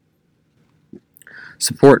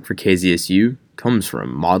Support for KZSU comes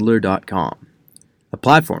from Modeler.com, a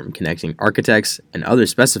platform connecting architects and other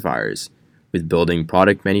specifiers with building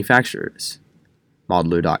product manufacturers.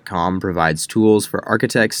 Modeler.com provides tools for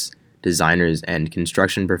architects, designers, and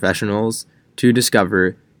construction professionals to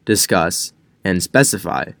discover, discuss, and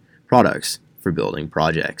specify products for building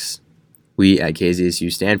projects. We at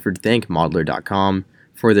KZSU Stanford thank Modeler.com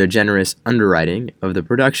for their generous underwriting of the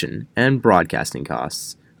production and broadcasting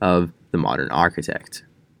costs of The Modern Architect.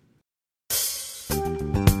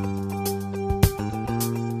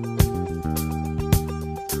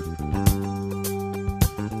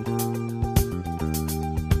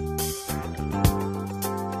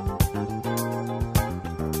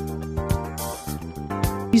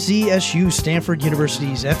 KZSU Stanford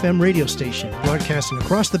University's FM radio station, broadcasting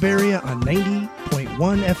across the Bay Area on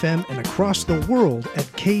 90.1 FM and across the world at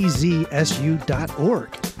kzsu.org.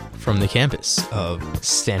 From the campus of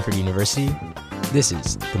Stanford University, this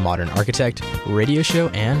is The Modern Architect radio show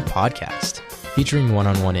and podcast, featuring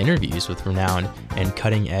one-on-one interviews with renowned and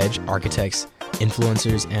cutting-edge architects,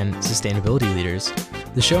 influencers, and sustainability leaders.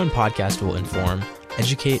 The show and podcast will inform,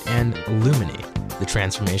 educate, and illuminate the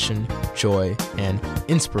transformation, joy, and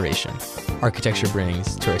inspiration architecture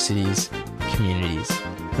brings to our cities, communities,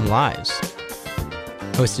 and lives.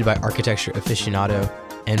 Hosted by architecture aficionado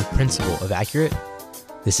and principal of Accurate,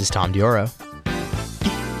 this is Tom Dioro.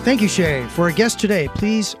 Thank you, Shay. For our guest today,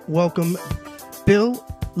 please welcome Bill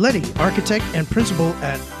Leddy, architect and principal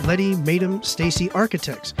at Leddy Maytum Stacy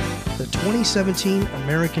Architects, the 2017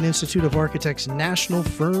 American Institute of Architects National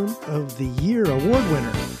Firm of the Year award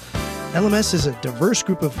winner. LMS is a diverse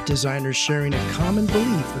group of designers sharing a common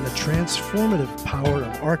belief in the transformative power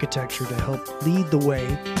of architecture to help lead the way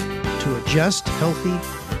to a just, healthy,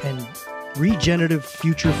 and regenerative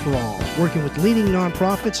future for all, working with leading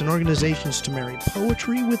nonprofits and organizations to marry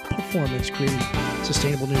poetry with performance, creating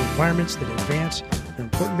sustainable new environments that advance their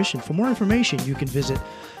important mission. For more information, you can visit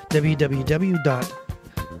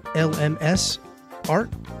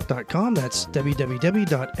www.lmsart.com. That's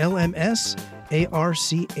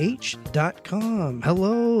www.lmsarch.com.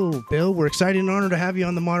 Hello, Bill. We're excited and honored to have you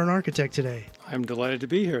on The Modern Architect today. I'm delighted to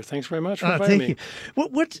be here. Thanks very much for inviting me.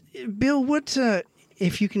 Thank you. Bill,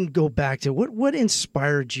 if you can go back to what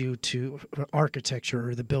inspired you to architecture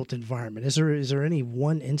or the built environment? Is there any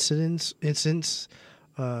one instance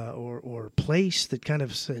or place that kind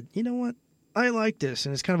of said, you know what, I like this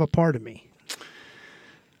and it's kind of a part of me?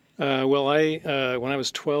 Well, when I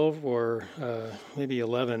was 12 or maybe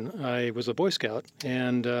 11, I was a Boy Scout,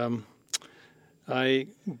 and I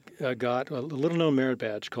got a little-known merit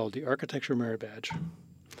badge called the Architecture Merit Badge.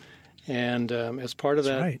 And as part of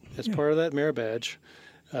part of that merit badge,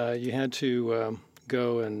 you had to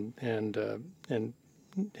go and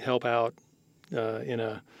help out in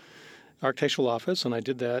a architectural office, and I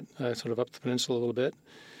did that sort of up the peninsula a little bit.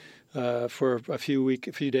 For a few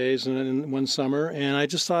days, and then one summer, and I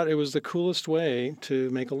just thought it was the coolest way to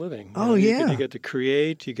make a living. You get to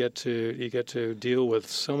create, you get to deal with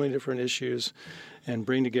so many different issues, and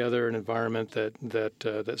bring together an environment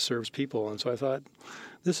that serves people. And so I thought,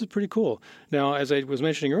 this is pretty cool. Now, as I was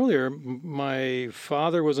mentioning earlier, my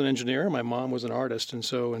father was an engineer, my mom was an artist, and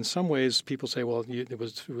so in some ways, people say, well, it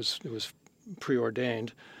was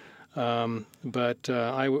preordained, but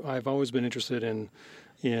I've always been interested in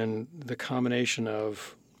the combination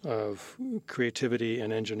of creativity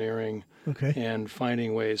and engineering, and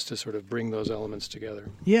finding ways to sort of bring those elements together.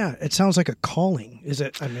 Yeah, it sounds like a calling. Is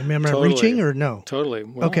it? Am I totally reaching or no? Totally.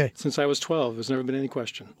 Well, since I was 12, there's never been any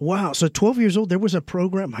question. Wow. So 12 years old, there was a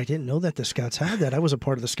program. I didn't know that the Scouts had that. I was a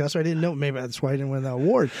part of the Scouts. So I didn't know. Maybe that's why I didn't win that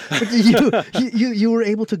award. But you were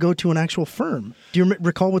able to go to an actual firm. Do you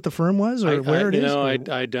recall what the firm was or where it is? No,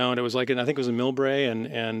 I don't. It was I think it was in Millbrae,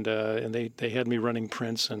 and they had me running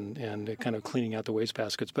prints and kind of cleaning out the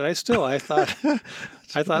wastebaskets. But I thought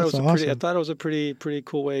it was a pretty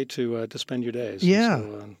cool way to spend your days. Yeah.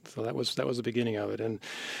 So that was the beginning of it, and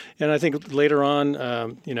I think later on, there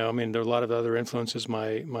are a lot of other influences.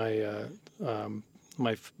 My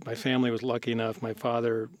family was lucky enough. My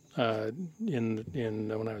father,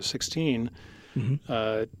 when I was 16.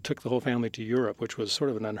 Mm-hmm. Took the whole family to Europe, which was sort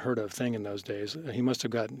of an unheard of thing in those days. He must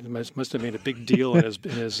have made a big deal in his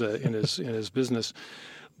business,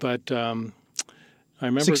 but I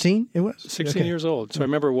remember 16. It was 16 years old. So I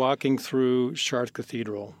remember walking through Chartres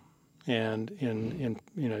Cathedral, and in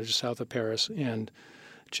just south of Paris, and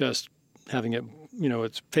just having it.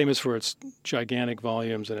 It's famous for its gigantic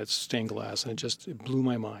volumes and its stained glass, and it blew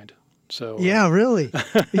my mind. So Yeah, really.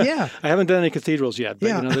 Yeah. I haven't done any cathedrals yet, but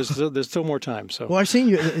Yeah. there's still more time. So Well, I've seen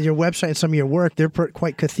your website and some of your work. They're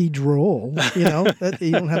quite cathedral. You know,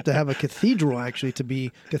 you don't have to have a cathedral actually to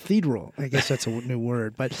be cathedral. I guess that's a new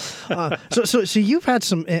word. But so you've had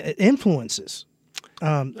some influences.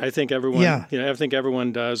 I think everyone, Yeah. I think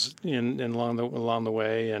everyone does in along the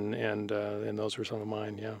way, and those were some of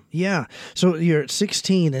mine. Yeah. Yeah. So you're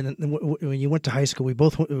 16, and when you went to high school, we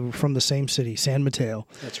both were from the same city, San Mateo.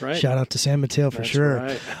 That's right. Shout out to San Mateo for That's sure.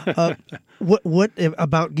 right. What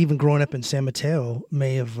about even growing up in San Mateo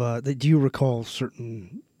may have? Do you recall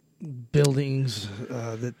certain buildings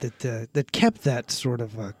that kept that sort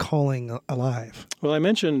of calling alive? Well, I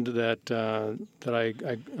mentioned that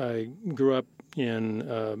I grew up in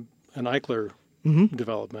an Eichler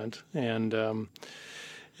development, and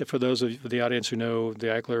for those of the audience who know the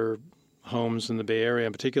Eichler homes in the Bay Area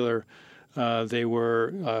in particular, they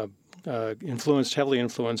were heavily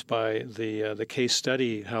influenced by the case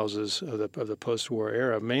study houses of the post-war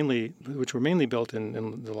era, which were mainly built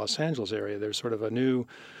in the Los Angeles area. There's sort of a new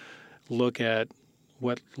look at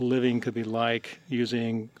what living could be like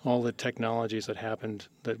using all the technologies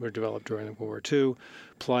that were developed during World War II,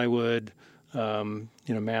 plywood,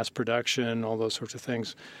 mass production, all those sorts of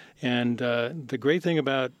things. And the great thing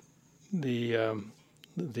about the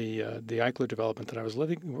Eichler development that I was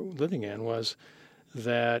living in was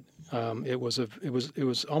that it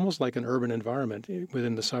was almost like an urban environment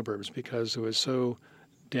within the suburbs because it was so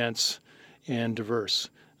dense and diverse.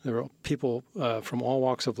 There were people from all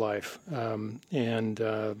walks of life, and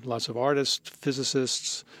lots of artists,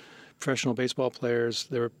 physicists, professional baseball players.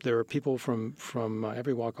 There were people from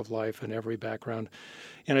every walk of life and every background,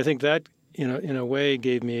 and I think that in a way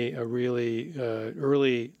gave me a really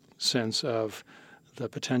early sense of the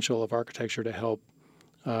potential of architecture to help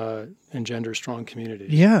engender strong communities.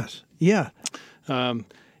 Yes. Yeah.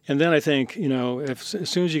 And then I think as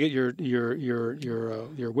soon as you get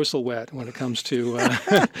your whistle wet when it comes to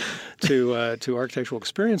to architectural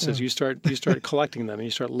experiences, you start collecting them and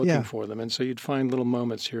you start looking for them, and so you'd find little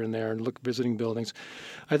moments here and there and visiting buildings.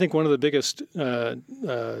 I think one of the biggest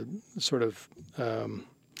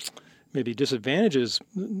maybe disadvantages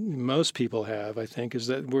most people have, I think, is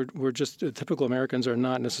that we're just typical Americans are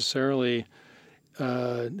not necessarily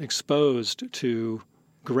exposed to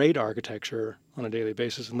great architecture on a daily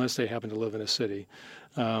basis unless they happen to live in a city,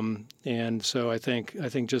 and so I think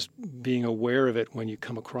just being aware of it when you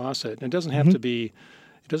come across it, and it doesn't have to be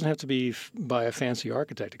by a fancy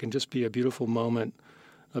architect. It can just be a beautiful moment,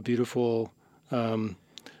 a beautiful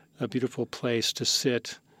place to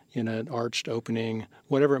sit in an arched opening,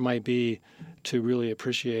 whatever it might be, to really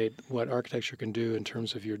appreciate what architecture can do in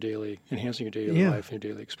terms of enhancing your daily life and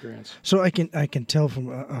your daily experience. So I can tell from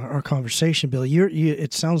our conversation, Bill,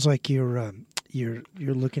 it sounds like you're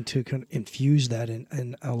looking to kind of infuse that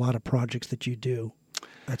in a lot of projects that you do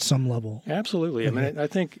at some level. Absolutely. I mean, I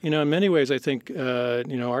think in many ways, I think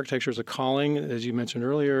architecture is a calling, as you mentioned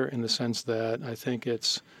earlier, in the sense that I think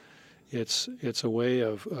it's a way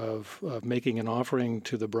of making an offering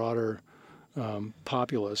to the broader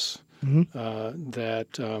populace that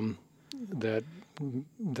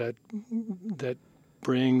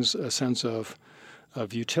brings a sense of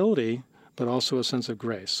utility, but also a sense of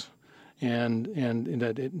grace, and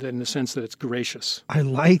that in the sense that it's gracious. I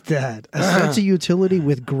like that, a sense of utility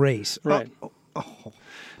with grace. Right. Oh.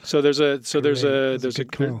 So there's a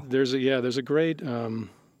great one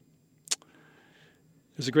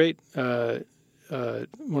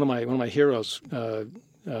of my heroes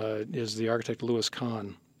is the architect Louis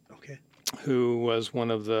Kahn, who was one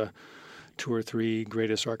of the 2 or 3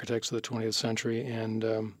 greatest architects of the 20th century,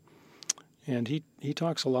 and he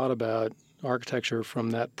talks a lot about architecture from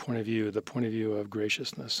that point of view, the point of view of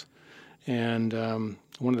graciousness. And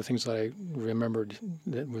one of the things that I remembered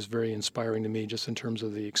that was very inspiring to me, just in terms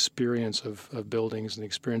of the experience of buildings and the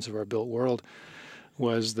experience of our built world,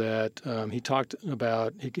 was that he talked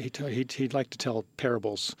about he'd like to tell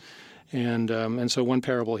parables, and so one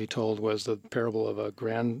parable he told was the parable of a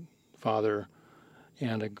grandfather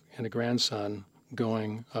and a grandson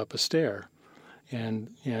going up a stair, and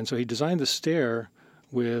so he designed the stair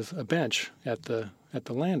with a bench at the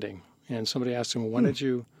landing, and somebody asked him, why did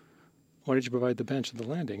you provide the bench at the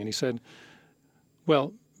landing? And he said,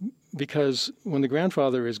 well, because when the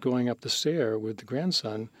grandfather is going up the stair with the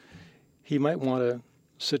grandson, he might want to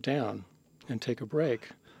sit down and take a break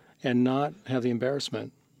and not have the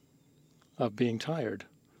embarrassment of being tired.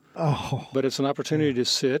 Oh. But it's an opportunity to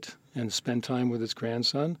sit and spend time with his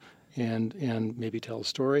grandson and maybe tell a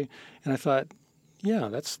story. And I thought, Yeah,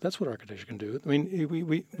 that's what architecture can do. I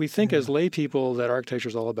mean, we think as lay people that architecture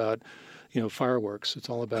is all about, fireworks. It's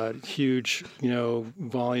all about huge,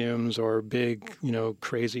 volumes or big,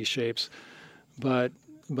 crazy shapes. But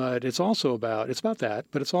it's about that.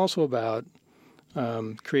 But it's also about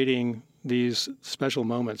creating these special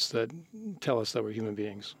moments that tell us that we're human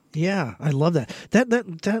beings. Yeah, I love that.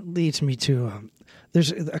 That leads me to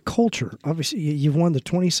there's a culture. Obviously, you've won the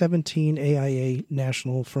 2017 AIA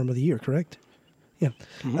National Firm of the Year, correct? Yeah.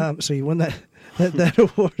 Mm-hmm. So you won that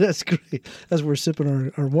award. That's great. As we're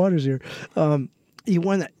sipping our waters here, you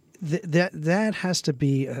won that. That has to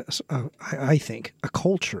be, I think, a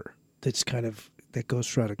culture that's that goes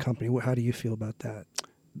throughout a company. How do you feel about that?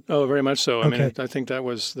 Oh, very much so. Okay. I mean, I think that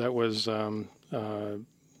was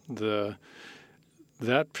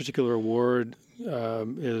that particular award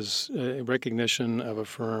is a recognition of a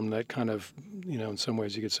firm that kind of, in some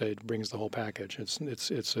ways you could say it brings the whole package.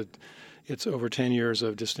 It's over 10 years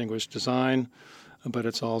of distinguished design, but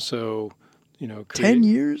it's also, 10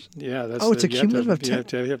 years? Yeah, that's it's a cumulative of 10.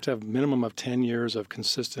 You have to have a minimum of 10 years of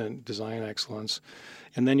consistent design excellence,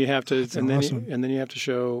 and then you have to, That's awesome. and then you have to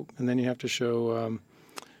show,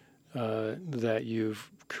 that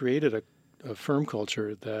you've created a firm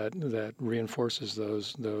culture that reinforces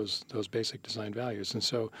those basic design values. And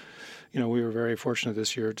so, we were very fortunate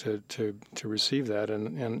this year to receive that,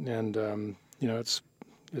 and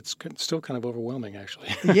it's still kind of overwhelming, actually.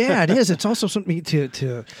 Yeah, it is. It's also something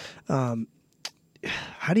to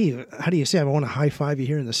how do you say? I want to high five you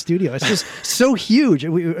here in the studio. It's just so huge.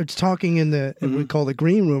 We were talking in the we call the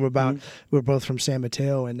green room about we're both from San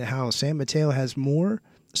Mateo and how San Mateo has more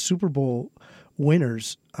Super Bowl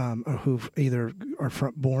winners who either are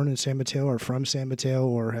born in San Mateo or from San Mateo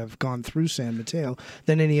or have gone through San Mateo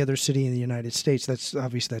than any other city in the United States. That's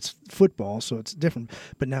obviously that's football, so it's different.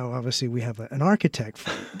 But now obviously we have an architect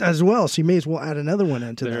as well, so you may as well add another one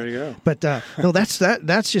into that. There you go. But no,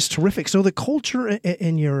 that's just terrific. So the culture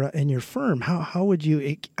in your firm, how would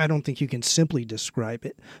you? I don't think you can simply describe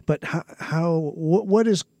it, but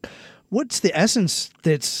what's the essence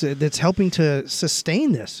that's helping to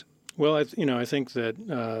sustain this? Well, I think that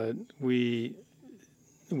we've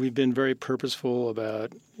been very purposeful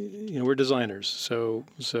about, we're designers, so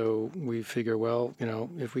we figure, well,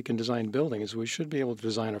 if we can design buildings, we should be able to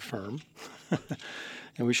design a firm,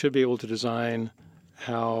 and we should be able to design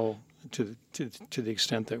how, to the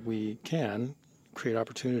extent that we can, create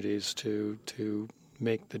opportunities to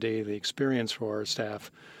make the daily experience for our staff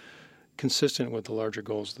consistent with the larger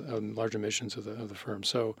goals, larger missions of the firm.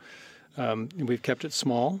 So. We've kept it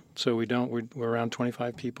small, so we're around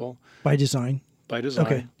 25 people. By design.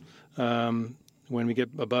 Okay. When we get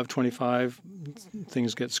above 25,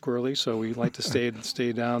 things get squirrely, so we like to stay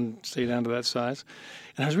down to that size.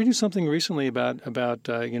 And I was reading something recently about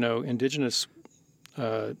indigenous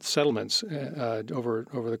settlements over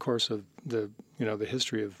the course of the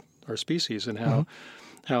history of our species, and how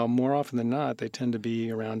more often than not they tend to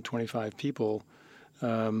be around 25 people.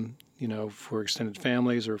 For extended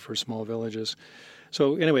families or for small villages.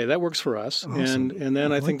 So anyway, that works for us. Awesome. And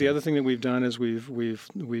then I think the other thing that we've done is we've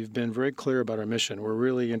been very clear about our mission. We're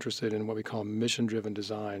really interested in what we call mission-driven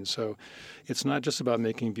design. So it's not just about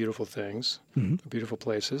making beautiful things, beautiful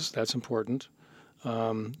places. That's important.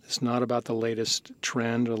 It's not about the latest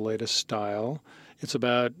trend or the latest style. It's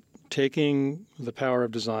about taking the power of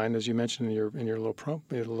design, as you mentioned in your little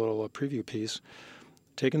preview piece.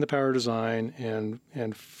 Taking the power of design and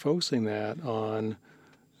focusing that on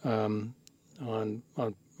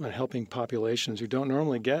helping populations who don't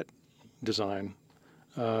normally get design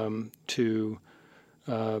to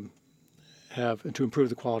improve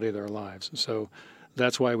the quality of their lives. So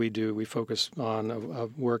that's why we focus on a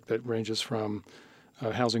work that ranges from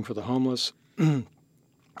housing for the homeless,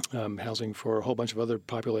 housing for a whole bunch of other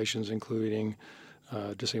populations, including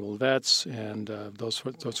disabled vets and those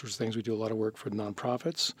sorts of things. We do a lot of work for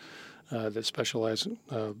nonprofits that specialize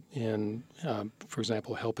in, for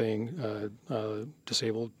example, helping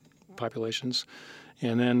disabled populations.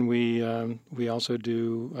 And then we also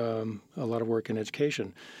do a lot of work in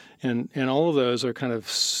education. And all of those are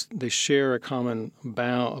they share a common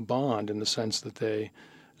bond in the sense that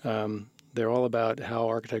they're all about how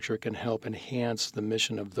architecture can help enhance the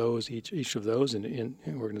mission of each of those in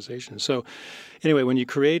organizations. So anyway, when you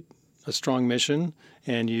create a strong mission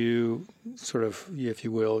and you sort of, if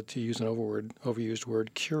you will, to use an overused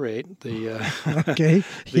word, curate the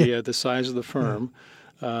size of the firm,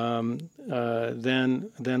 then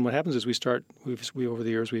what happens is we over the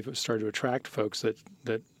years we've started to attract folks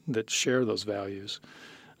that share those values.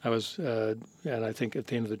 And I think at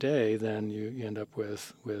the end of the day, then you end up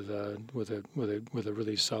with a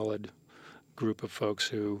really solid group of folks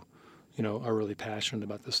who, are really passionate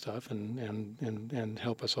about this stuff and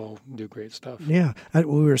help us all do great stuff. Yeah, we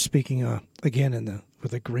were speaking again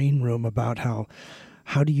with the green room about how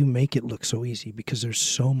do you make it look so easy, because there's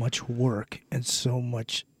so much work and so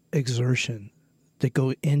much exertion that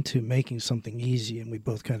go into making something easy, and we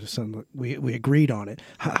both kind of we agreed on it.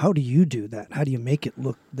 How do you do that? How do you make it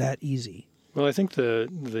look that easy? Well, I think the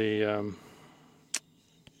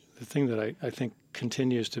thing that I think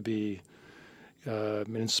continues to be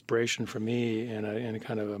an inspiration for me and a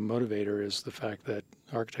kind of a motivator is the fact that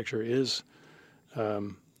architecture is a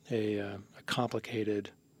complicated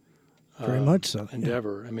very much so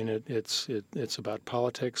endeavor. Yeah. I mean, it's about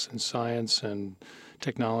politics and science and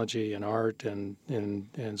technology and art and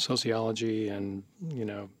sociology and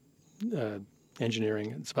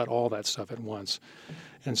engineering. It's about all that stuff at once,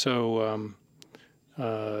 and so.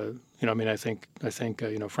 I think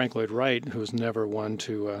Frank Lloyd Wright, who was never one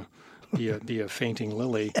to be a fainting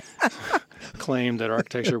lily, claimed that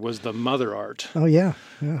architecture was the mother art. Oh yeah.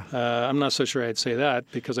 I'm not so sure I'd say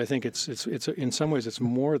that, because I think it's in some ways it's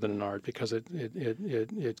more than an art, because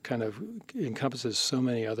it kind of encompasses so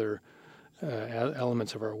many other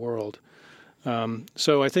elements of our world.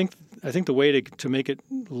 So I think the way to make it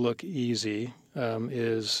look easy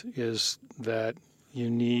is that you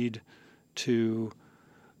need to.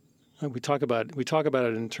 We talk about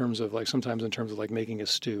it in terms of sometimes in terms of making a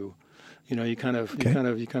stew. You kind of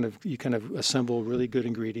assemble really good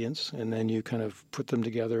ingredients, and then you kind of put them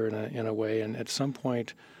together in a way, and at some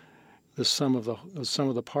point the sum of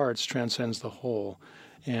the parts transcends the whole,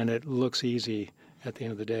 and it looks easy at the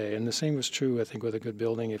end of the day. And the same is true, I think, with a good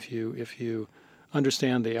building. If you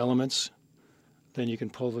understand the elements, then you can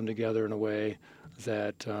pull them together in a way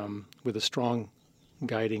that with a strong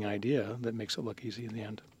guiding idea that makes it look easy in the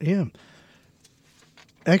end. Yeah.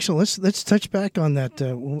 Excellent. Let's touch back on that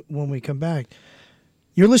when we come back.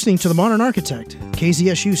 You're listening to The Modern Architect,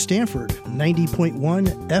 KZSU Stanford,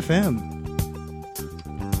 90.1 FM.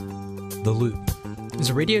 The Loop is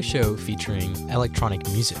a radio show featuring electronic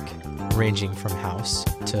music, ranging from house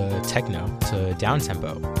to techno to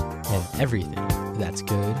downtempo, and everything that's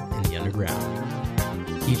good in the underground.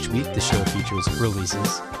 Each week, the show features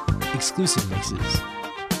releases, exclusive mixes,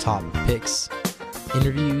 top picks,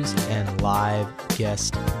 interviews, and live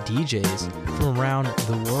guest DJs from around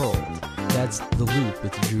the world. That's The Loop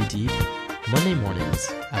with Drew Deep, Monday mornings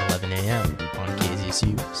at 11 a.m. on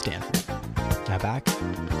KZSU Stanford. Now back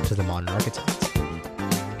to The Modern Architect.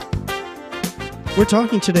 We're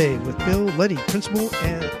talking today with Bill Leddy, principal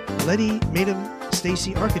at Leddy Maytum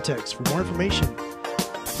Stacy Architects. For more information,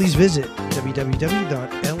 please visit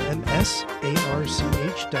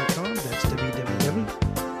www.lmsarch.com. That's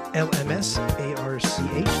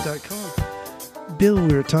www.lmsarch.com. Bill,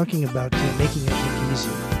 we were talking about making it look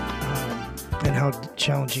easy and how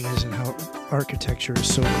challenging it is and how architecture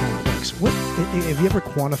is so complex. Have you ever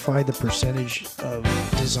quantified the percentage of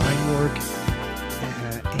design work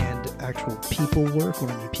and actual people work?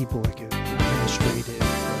 When I mean people like administrative,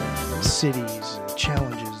 cities,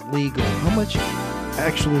 challenges, legal, how much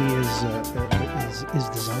actually is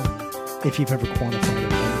design, if you've ever quantified a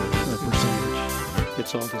percentage?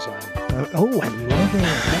 It's all design. I love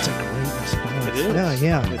that. That's a great response. It is.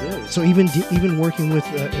 Yeah. It is. So even working with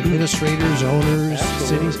administrators, owners,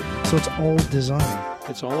 Absolutely. cities, so it's all design.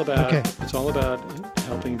 It's all about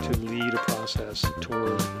helping to lead a process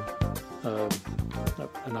toward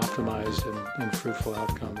an optimized and fruitful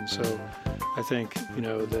outcome. And so I think I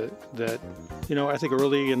think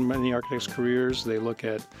early in many architects' careers they look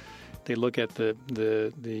at the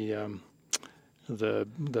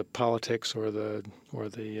politics or the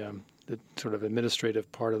sort of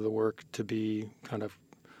administrative part of the work to be kind of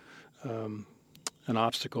an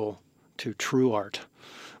obstacle to true art.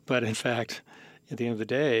 But in fact, at the end of the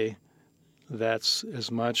day, that's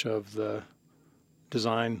as much of the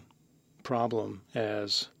design problem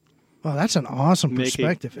as that's an awesome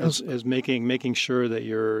perspective. As making sure that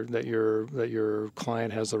your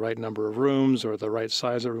client has the right number of rooms or the right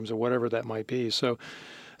size of rooms or whatever that might be. So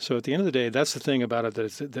at the end of the day, that's the thing about it.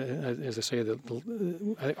 As I say, the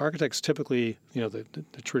architects typically, the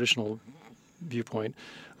traditional viewpoint,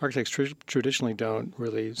 architects traditionally don't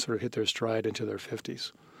really sort of hit their stride into their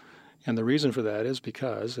 50s, and the reason for that is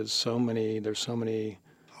because there's so many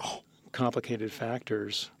complicated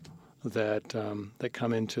factors that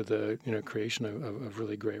come into the creation of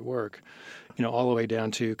really great work, all the way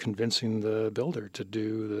down to convincing the builder to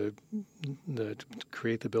do to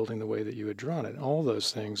create the building the way that you had drawn it. All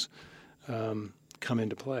those things come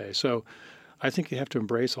into play. So I think you have to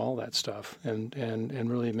embrace all that stuff and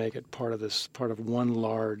really make it part of one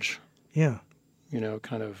large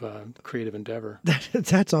kind of creative endeavor.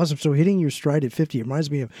 That's awesome. So hitting your stride at 50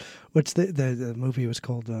 reminds me of what's the movie was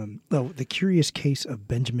called? The Curious Case of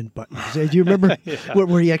Benjamin Button. Do you remember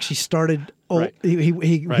where he actually started? Right. He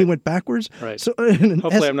Right. went backwards. Right. So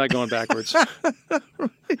Hopefully, I'm not going backwards.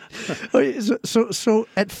 So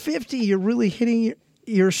at 50, you're really hitting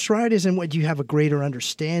your stride. Is in what you have a greater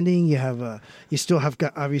understanding. You still have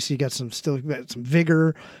got obviously got some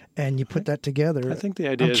vigor, and you put that together. I think the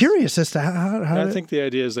idea. I'm curious as to how. I think the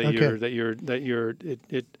idea is that Okay.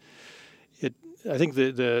 I think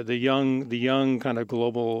the young kind of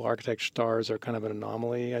global architect stars are kind of an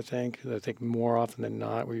anomaly. I think more often than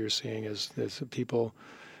not, what you're seeing is people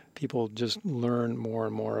just learn more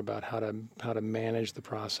and more about how to manage the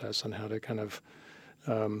process and how to kind of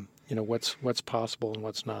what's possible and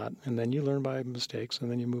what's not, and then you learn by mistakes and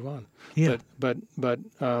then you move on. Yeah. But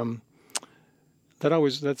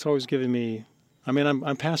that's always given me. I mean,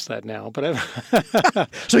 I'm past that now, but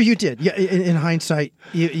So you did, yeah. In hindsight,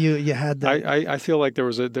 you had that. I feel like there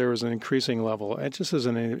was an increasing level. It just as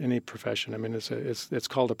in any profession. I mean, it's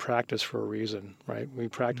called a practice for a reason, right? We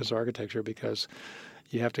practice architecture because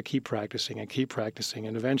you have to keep practicing, and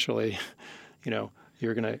eventually,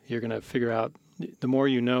 you're gonna figure out. The more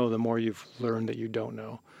you know, the more you've learned that you don't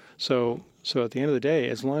know. So at the end of the day,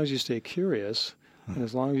 as long as you stay curious and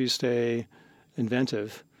as long as you stay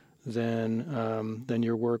inventive, then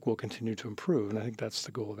your work will continue to improve. And I think that's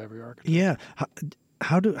the goal of every architect. Yeah.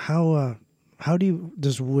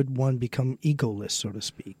 Does would one become egoless, so to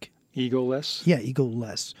speak? Egoless? Yeah,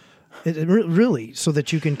 egoless. Really, so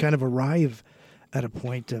that you can kind of arrive at a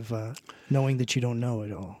point of knowing that you don't know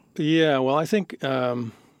it all. Yeah. Well, I think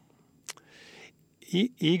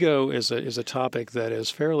ego is a topic that is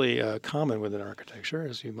fairly common within architecture,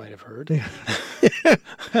 as you might have heard.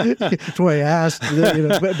 That's why I asked.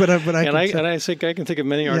 But I think I can think of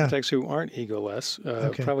many architects who aren't egoless,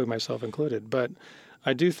 probably myself included. But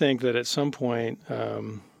I do think that at some point, I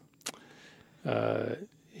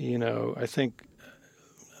think.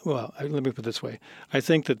 Well, let me put it this way. I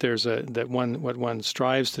think that what one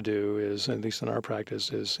strives to do is, at least in our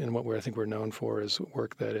practice, is, and what I think we're known for is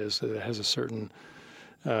work that has a certain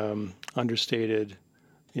understated,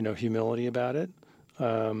 humility about it.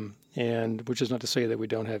 And which is not to say that we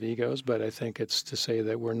don't have egos, but I think it's to say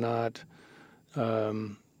that we're not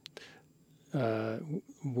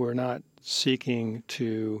seeking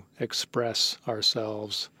to express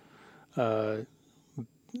ourselves,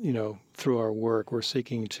 through our work. We're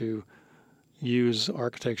seeking to use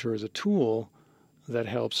architecture as a tool that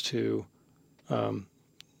helps to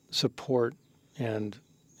support and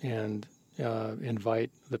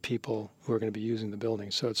invite the people who are going to be using the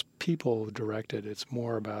building. So it's people directed. It's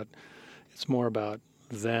more about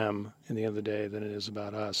them in the end of the day than it is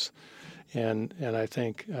about us. And I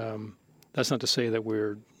think that's not to say that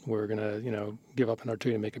we're going to give up an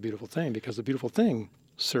opportunity to make a beautiful thing, because the beautiful thing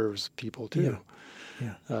serves people too. Yeah.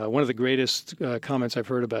 Yeah. One of the greatest comments I've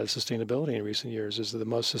heard about sustainability in recent years is that the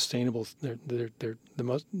most sustainable,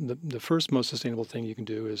 the first most sustainable thing you can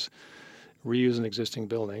do is reuse an existing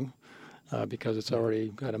building because it's already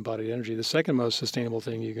got embodied energy. The second most sustainable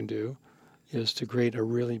thing you can do is to create a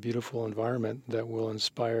really beautiful environment that will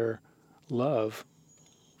inspire love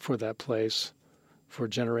for that place for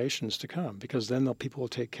generations to come, because then people will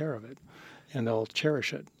take care of it and they'll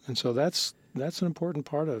cherish it. And so that's an important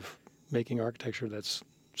part of making architecture that's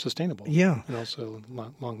sustainable, and also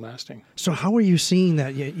long-lasting. So how are you seeing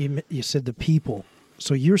that? You said the people.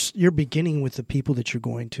 So you're beginning with the people that you're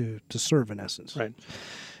going to serve, in essence. Right.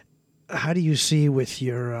 How do you see with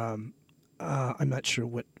your, I'm not sure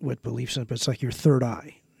what beliefs, but it's like your third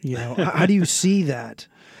eye. How do you see that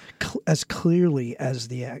as clearly as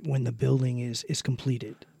when the building is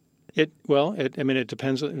completed? It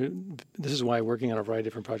depends. This is why working on a variety of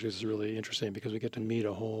different projects is really interesting, because we get to meet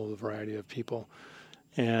a whole variety of people.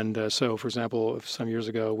 And so, for example, some years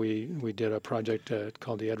ago, we did a project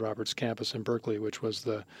called the Ed Roberts Campus in Berkeley, which was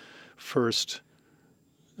the first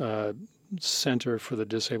center for the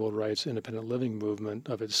disabled rights independent living movement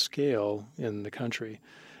of its scale in the country.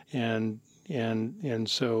 And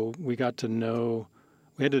so we got to know,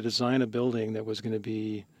 we had to design a building that was going to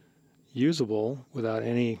be usable without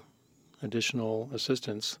any additional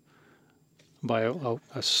assistance by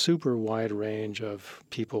a super wide range of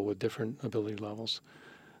people with different ability levels.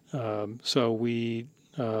 So we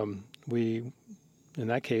in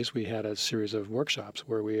that case, we had a series of workshops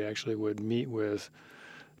where we actually would meet with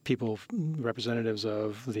people, representatives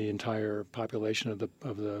of the entire population of the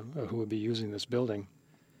who would be using this building,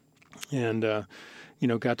 and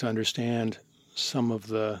got to understand some of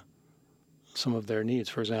their needs.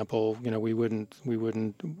 For example, we wouldn't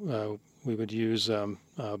use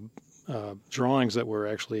drawings that were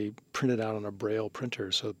actually printed out on a Braille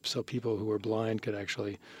printer, so people who were blind could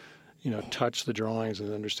actually, touch the drawings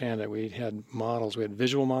and understand that. We had models. We had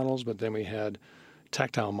visual models, but then we had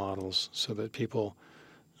tactile models, so that people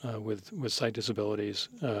with sight disabilities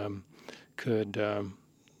could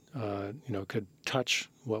touch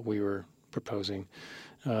what we were proposing.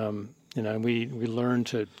 And we learned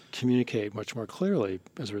to communicate much more clearly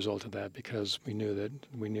as a result of that, because we knew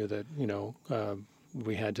that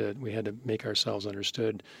we had to make ourselves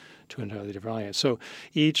understood to an entirely different audience. So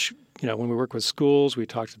each, when we work with schools, we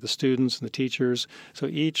talk to the students and the teachers. So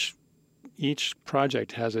each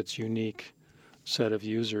project has its unique set of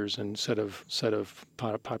users and set of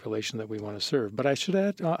population that we want to serve. But I should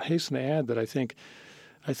hasten to add that I think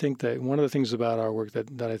that one of the things about our work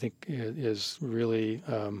that I think is really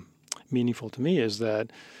meaningful to me is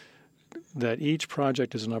that each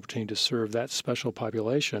project is an opportunity to serve that special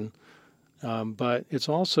population, but it's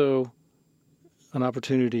also an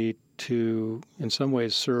opportunity to, in some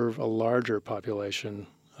ways, serve a larger population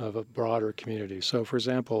of a broader community. So, for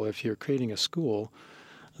example, if you're creating a school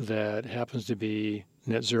that happens to be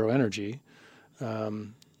net zero energy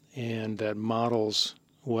and that models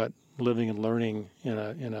what living and learning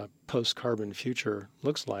in a post-carbon future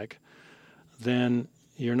looks like, then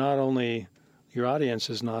your audience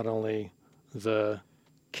is not only the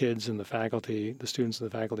kids and the faculty, the students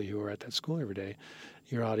and the faculty who are at that school every day.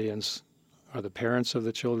 Your audience are the parents of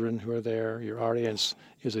the children who are there. Your audience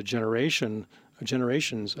is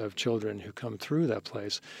generations of children who come through that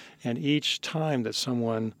place. And each time that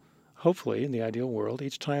someone, hopefully in the ideal world,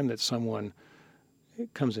 each time that someone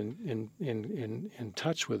comes in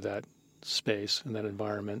touch with that space and that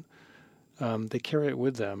environment, they carry it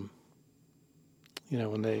with them,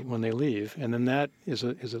 when they leave. And then that is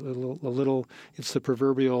a little. It's the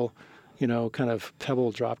proverbial, kind of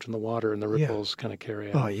pebble dropped in the water, and the ripples kind of carry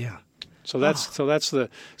out. Oh yeah. So it's the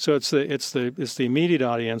immediate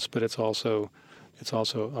audience, but it's also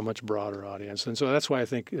a much broader audience. And so that's why I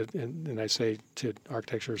think, and I say to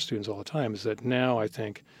architecture students all the time, is that now I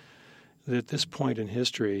think that this point in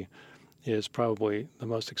history is probably the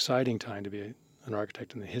most exciting time to be an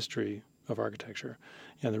architect in the history of architecture.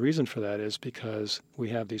 And the reason for that is because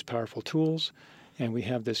we have these powerful tools and we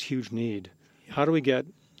have this huge need. Yeah. How do we get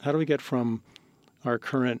from our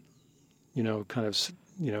current,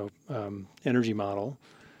 energy model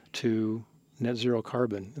to net zero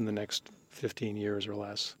carbon in the next 15 years or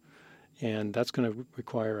less? And that's going to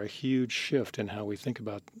require a huge shift in how we think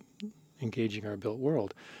about engaging our built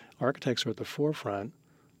world. Architects are at the forefront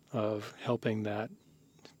of helping that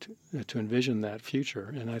to envision that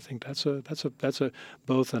future, and I think that's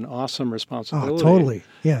both an awesome responsibility. Oh, totally,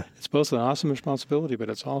 yeah. It's both an awesome responsibility, but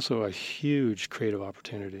it's also a huge creative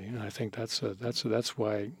opportunity, and I think that's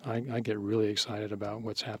why I get really excited about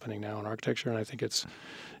what's happening now in architecture, and I think it's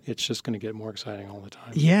just going to get more exciting all the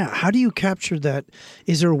time. Yeah. How do you capture that?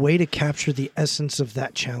 Is there a way to capture the essence of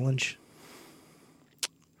that challenge?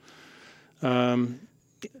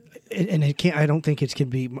 And it can't. I don't think it can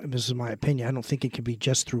be. This is my opinion. I don't think it can be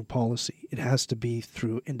just through policy. It has to be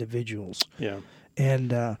through individuals. Yeah.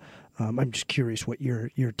 And I'm just curious what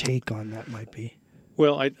your take on that might be.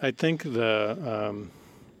 Well, I think the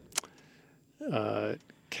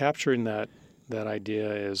capturing that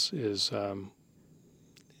idea is I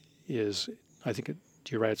think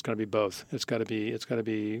you're right. It's got to be both. It's got to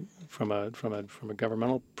be from a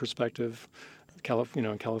governmental perspective. In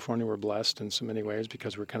California, we're blessed in so many ways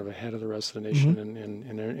because we're kind of ahead of the rest of the nation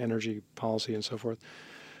in energy policy and so forth.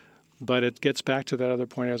 But it gets back to that other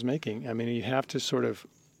point I was making. I mean, you have to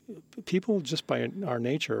people just by our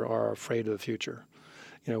nature are afraid of the future.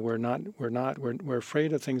 We're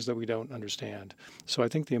afraid of things that we don't understand. So I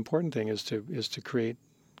think the important thing is to create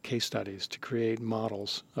case studies, to create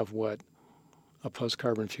models of what a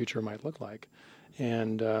post-carbon future might look like.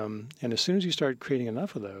 And as soon as you start creating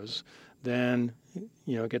enough of those, then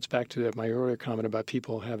it gets back to my earlier comment about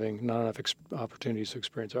people having not enough opportunities to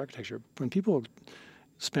experience architecture. When people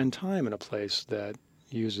spend time in a place that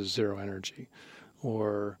uses zero energy,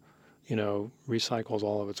 or recycles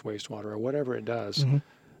all of its wastewater, or whatever it does,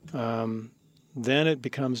 then it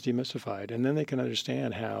becomes demystified, and then they can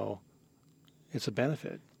understand how it's a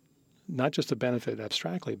benefit, not just a benefit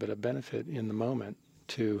abstractly, but a benefit in the moment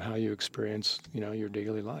to how you experience your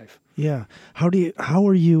daily life. Yeah. How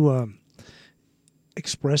are you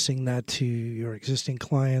expressing that to your existing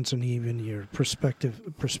clients and even your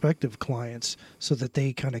prospective clients, so that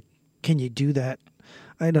they can you do that?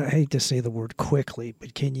 I hate to say the word quickly,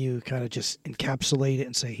 but can you kind of just encapsulate it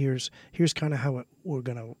and say, here's kind of how we're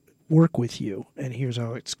going to work with you, and here's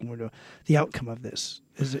how it's going to, the outcome of this.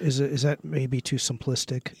 Is that maybe too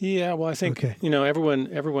simplistic? Yeah, well, I think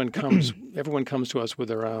everyone comes to us with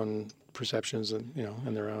their own perceptions and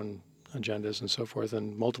and their own agendas and so forth,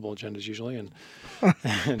 and multiple agendas usually, and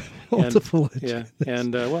multiple agendas. Yeah,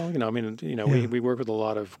 and we work with a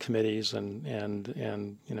lot of committees and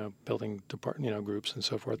building groups and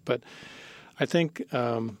so forth. But I think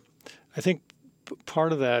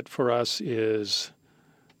part of that for us is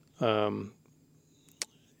that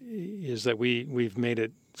we've made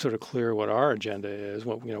it sort of clear what our agenda is,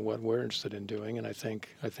 what we're interested in doing, and I think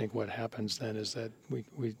what happens then is that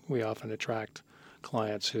we often attract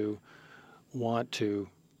clients who want to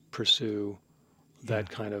pursue that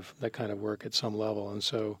kind of work at some level, and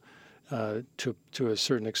so to a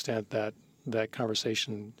certain extent that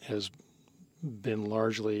conversation is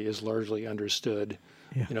largely understood,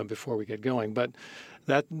 before we get going. But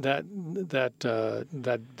that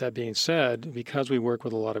being said, because we work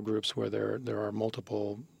with a lot of groups where there are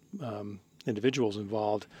multiple individuals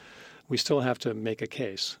involved, we still have to make a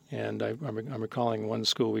case. And I'm recalling one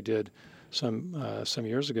school we did some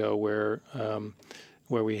years ago where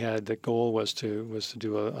we had the goal was to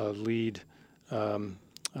do a lead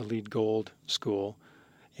gold school,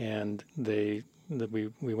 and we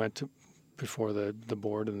went to before the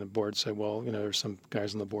board, and the board said, well, there's some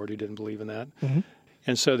guys on the board who didn't believe in that. Mm-hmm.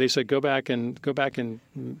 And so they said, go back and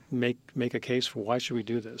make a case for why should we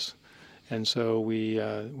do this. And so we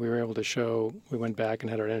were able to show. We went back and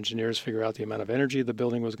had our engineers figure out the amount of energy the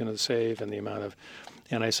building was going to save, and the amount of.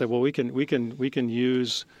 And I said, well, we can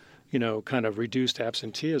use, kind of reduced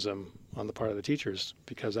absenteeism on the part of the teachers,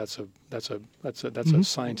 because that's a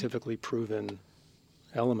scientifically proven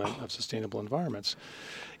element of sustainable environments.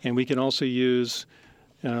 And we can also use,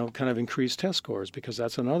 kind of increased test scores, because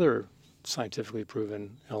that's another scientifically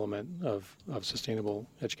proven element of sustainable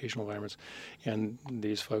educational environments. And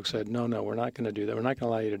these folks said, no, we're not going to do that. We're not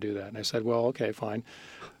going to allow you to do that. And I said, well, okay, fine.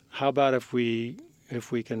 How about if we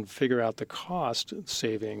can figure out the cost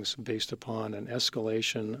savings based upon an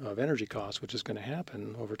escalation of energy costs, which is going to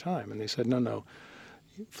happen over time? And they said, no,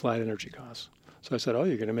 flat energy costs. So I said, oh,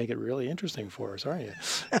 you're going to make it really interesting for us, aren't you?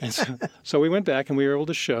 And so we went back and we were able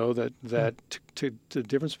to show that the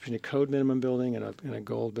difference between a code minimum building and a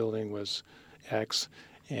gold building was X,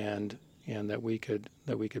 and that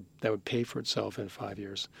would pay for itself in 5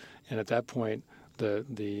 years. And at that point,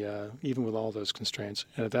 even with all those constraints,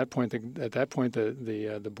 and at that point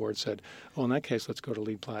the board said, oh, in that case, let's go to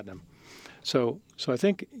LEED Platinum. So I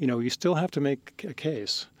think you still have to make a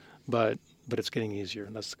case, but it's getting easier,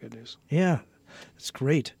 and that's the good news. Yeah. That's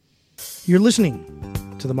great. You're listening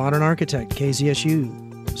to The Modern Architect,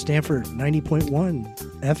 KZSU, Stanford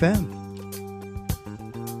 90.1 FM.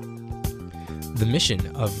 The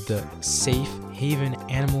mission of the Safe Haven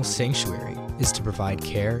Animal Sanctuary is to provide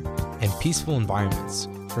care and peaceful environments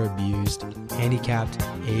for abused, handicapped,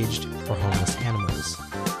 aged, or homeless animals.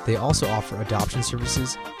 They also offer adoption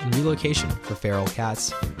services and relocation for feral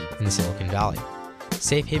cats in the Silicon Valley.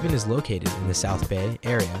 Safe Haven is located in the South Bay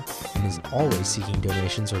area and is always seeking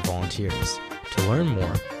donations or volunteers. To learn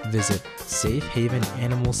more, visit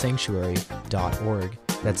safehavenanimalsanctuary.org.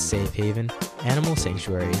 That's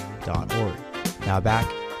safehavenanimalsanctuary.org. Now back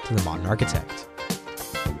to The Modern Architect.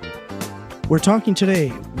 We're talking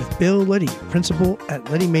today with Bill Leddy, principal at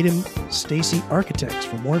Leddy Maytum Stacy Architects.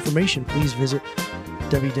 For more information, please visit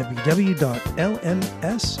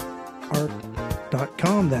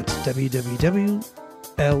www.lmsarch.com. That's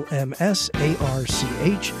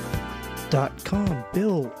www.lmsarch.com.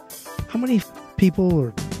 Bill, how many people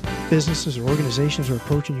or businesses or organizations are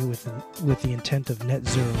approaching you with the intent of net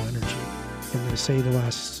zero energy in, say, the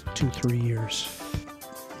last 2-3 years?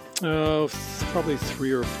 Probably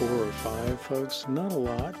 3 or 4 or 5 folks. Not a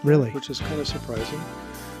lot, really, which is kind of surprising.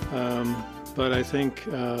 But I think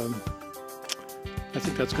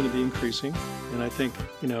that's going to be increasing, and I think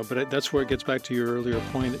But that's where it gets back to your earlier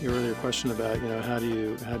earlier question about how do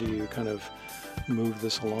you kind of move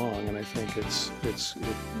this along? And I think it's at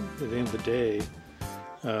the end of the day,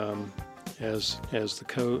 as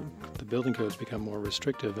the building codes become more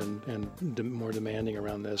restrictive and more demanding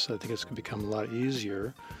around this, I think it's going to become a lot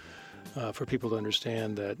easier for people to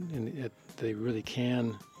understand that they really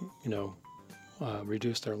can,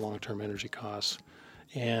 reduce their long-term energy costs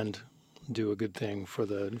and do a good thing for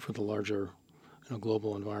the larger,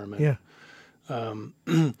 global environment. Yeah.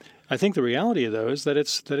 I think the reality, though, is that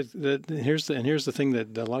here's the thing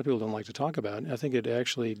that a lot of people don't like to talk about. I think it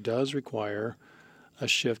actually does require a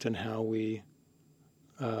shift in how we,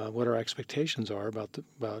 what our expectations are about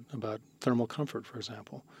thermal comfort, for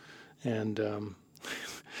example, and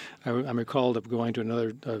I recalled going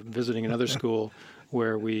to visiting another school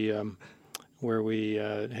where we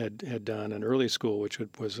had done an early school, which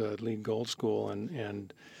was a LEED Gold school,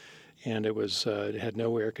 and it had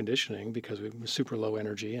no air conditioning because it was super low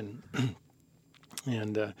energy, and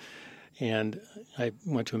I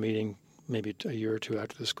went to a meeting maybe a year or two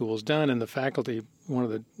after the school was done, and the faculty, one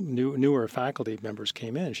of the newer faculty members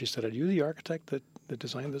came in, and she said, "Are you the architect that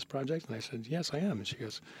designed this project?" And I said, "Yes, I am." And she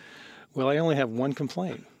goes, "Well, I only have one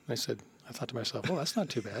complaint." I thought to myself, "Well, that's not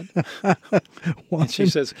too bad." and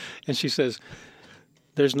she says,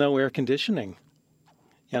 "There's no air conditioning."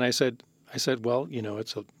 And I said, "Well,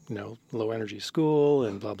 it's a low energy school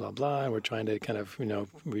and blah blah blah, and we're trying to kind of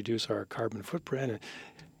reduce our carbon footprint. And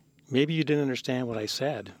maybe you didn't understand what I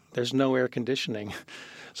said. There's no air conditioning."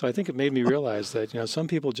 So I think it made me realize that some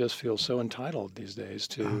people just feel so entitled these days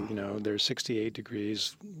to there's 68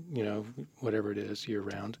 degrees, whatever it is, year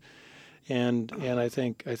round. And I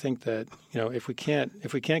think that if we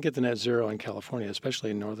can't get to net zero in California,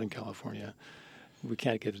 especially in Northern California, we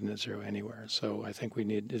can't get to net zero anywhere. So I think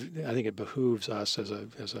it behooves us as a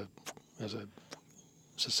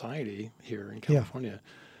society here in California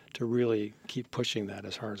to really keep pushing that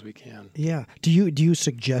as hard as we can. Yeah. Do you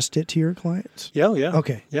suggest it to your clients? Yeah.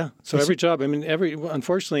 Okay. Yeah. So every job,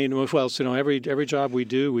 unfortunately, every job we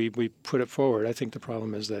do, we put it forward. I think the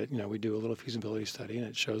problem is that, we do a little feasibility study and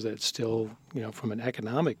it shows that it's still, from an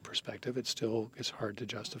economic perspective, it's hard to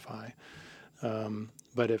justify.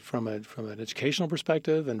 But if from an educational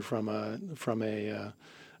perspective and from the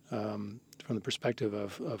perspective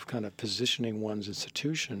of kind of positioning one's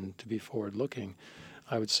institution to be forward-looking,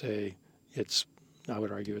 I would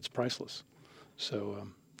argue it's priceless. So,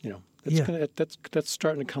 that's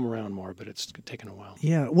starting to come around more, but it's taken a while.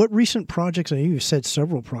 Yeah. What recent projects? I know you said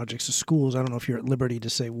several projects of schools. I don't know if you're at liberty to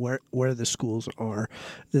say where the schools are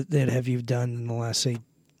that have you done in the last, say,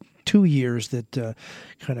 2 years that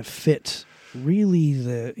kind of fit really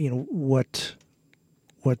the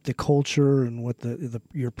what the culture and what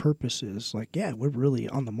your purpose is. Like, we're really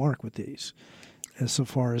on the mark with these, as so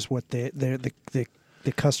far as what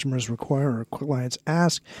the customers require or clients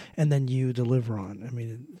ask, and then you deliver on.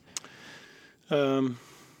 Well,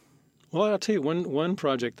 I'll tell you one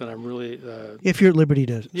project that I'm really. If you're at liberty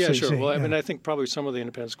to. Yeah, sure. Well, I think probably some of the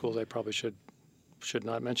independent schools I probably should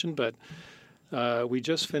not mention, but we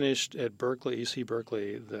just finished at Berkeley, UC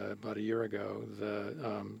Berkeley, about a year ago,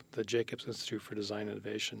 the Jacobs Institute for Design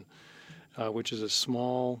Innovation, which is a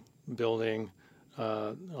small building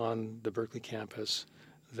on the Berkeley campus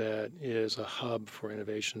that is a hub for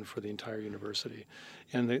innovation for the entire university.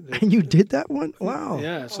 And you did that one? Wow.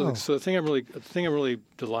 Yeah. So the thing I'm really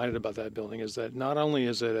delighted about that building is that not only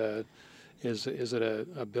is it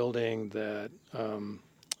a building that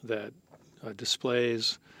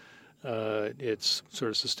displays its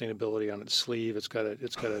sort of sustainability on its sleeve. It's got a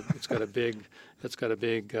big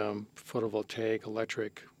photovoltaic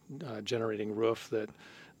electric generating roof that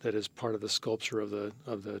is part of the sculpture of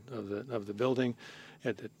the building.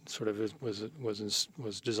 It sort of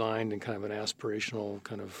was designed in kind of an aspirational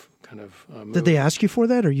kind of move. Did they ask you for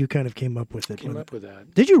that, or you kind of came up with it? Came up with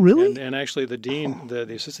that. Did you really? And actually, the dean,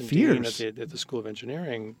 the assistant dean at the School of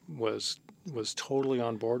Engineering was totally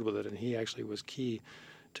on board with it, and he actually was key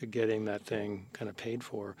to getting that thing kind of paid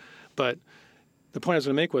for. But the point I was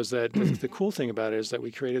going to make was that the cool thing about it is that we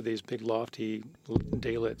created these big lofty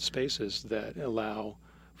daylit spaces that allow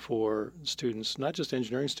for students, not just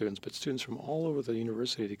engineering students, but students from all over the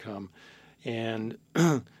university to come and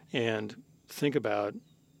think about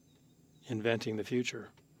inventing the future.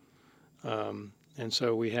 And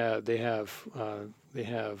so they have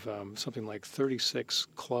something like 36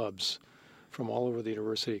 clubs from all over the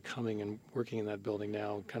university coming and working in that building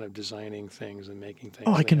now, kind of designing things and making things.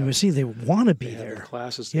 Oh, I can see they want to be there.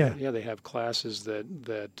 Classes. Yeah. They have classes that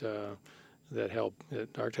help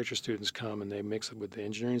architecture students come, and they mix it with the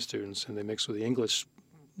engineering students, and they mix with the English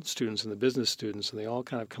students and the business students, and they all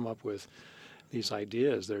kind of come up with these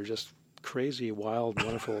ideas. They're just crazy, wild,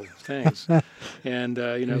 wonderful things. And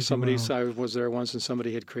I was there once, and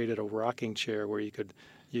somebody had created a rocking chair where you could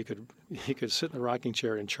sit in the rocking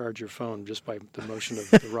chair and charge your phone just by the motion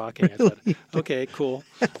of the rocking. Really? I thought, okay, cool.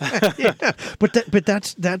 Yeah. But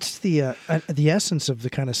that's the essence of the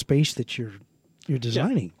kind of space that you're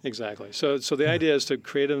designing. Yeah, exactly. So the idea is to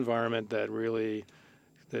create an environment that really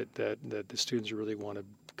that the students really want to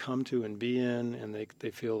come to and be in, and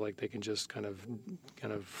they feel like they can just kind of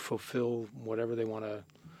fulfill whatever they want to,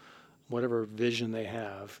 whatever vision they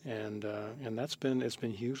have, and it's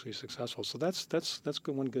been hugely successful. So that's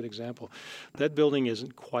one good example. That building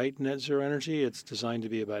isn't quite net zero energy. It's designed to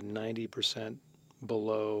be about 90%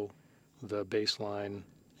 below the baseline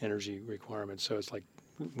energy requirements. So it's like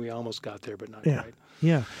we almost got there, but not Yeah. quite.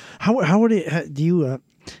 Yeah. How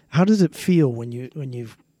does it feel when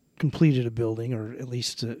you've completed a building, or at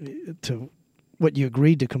least to what you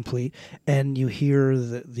agreed to complete, and you hear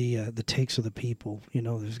the takes of the people?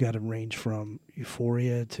 There's got to range from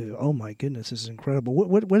euphoria to, oh my goodness, this is incredible.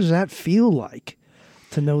 What does that feel like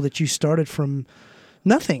to know that you started from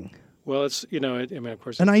nothing? Well, it's of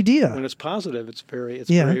course, an idea. When it's positive, it's very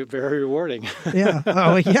Yeah. very rewarding. Yeah.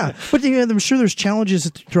 Oh, yeah. But I'm sure there's challenges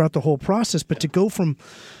throughout the whole process. But to go from,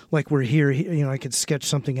 like, we're here, I could sketch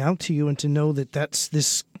something out to you, and to know that that's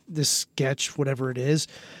this sketch, whatever it is,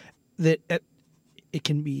 that it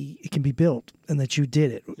can be built, and that you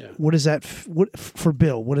did it. Yeah. What is that? What for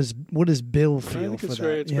Bill? What does Bill feel I think for it's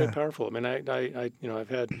that? It's very powerful. I mean,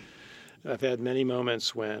 I've had many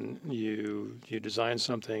moments when you design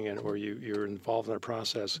something or you're involved in a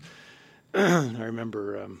process. I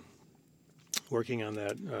remember working on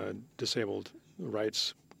that disabled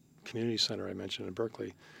rights community center I mentioned in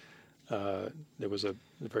Berkeley. There was a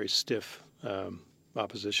very stiff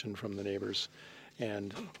opposition from the neighbors,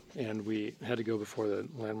 and we had to go before the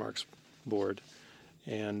landmarks board.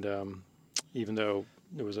 And even though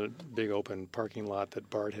there was a big open parking lot that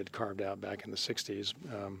BART had carved out back in the 60s.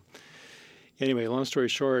 Anyway, long story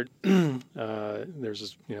short, there's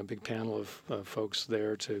this big panel of folks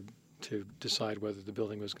there to decide whether the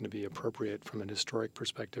building was going to be appropriate from an historic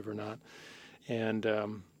perspective or not. And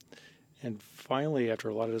finally, after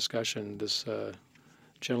a lot of discussion, this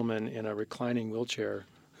gentleman in a reclining wheelchair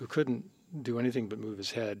who couldn't do anything but move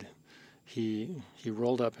his head, he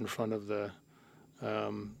rolled up in front of the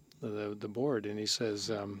board, and he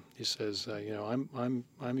says, I'm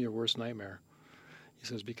your worst nightmare. He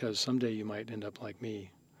says, because someday you might end up like me,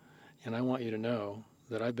 and I want you to know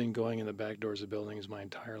that I've been going in the back doors of buildings my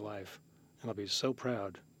entire life, and I'll be so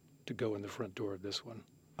proud to go in the front door of this one.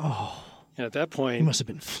 Oh. And at that point, he must have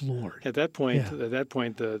been floored. At that point,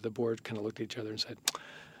 the board kind of looked at each other and said,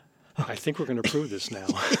 I think we're going to approve this now.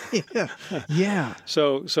 Yeah.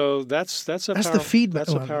 So that's the feedback.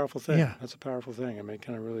 That's a powerful thing. Yeah. That's a powerful thing. I mean,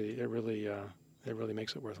 it really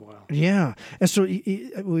makes it worthwhile. Yeah. And so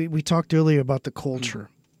we talked earlier about the culture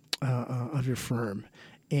of your firm,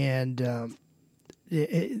 and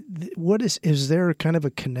what is there kind of a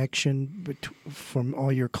connection from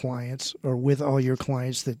all your clients, or with all your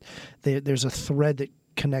clients, that there's a thread that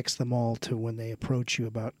connects them all to when they approach you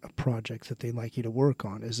about a project that they'd like you to work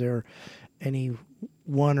on? Is there any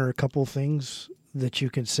one or a couple things that you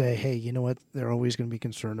can say, hey, you know what, they're always going to be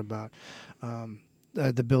concerned about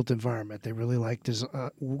the built environment. They really like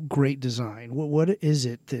great design. What is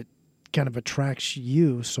it that kind of attracts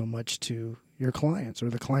you so much to your clients, or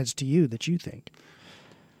the clients to you, that you think?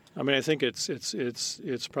 I mean, I think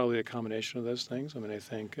it's probably a combination of those things. I mean, I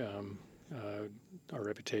think our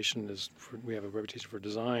reputation we have a reputation for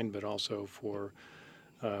design, but also for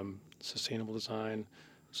sustainable design.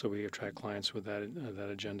 So we attract clients with that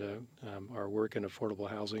agenda. Our work in affordable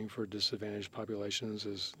housing for disadvantaged populations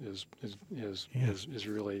is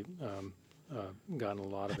really gotten a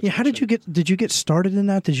lot of attention. Yeah, how did you get started in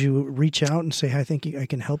that? Did you reach out and say, I think I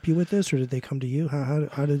can help you with this, or did they come to you?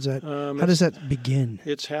 How does that begin?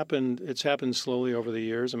 It's happened slowly over the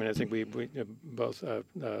years. I mean, I think we both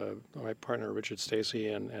my partner Richard Stacy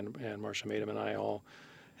and Marcia Maytum and I all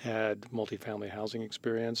had multifamily housing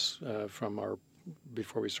experience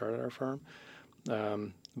before we started our firm.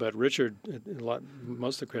 But Richard,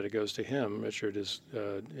 most of the credit goes to him. Richard is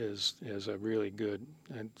a really good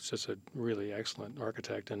and just a really excellent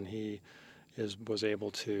architect, and he was able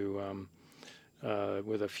to,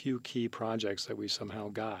 with a few key projects that we somehow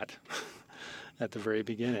got at the very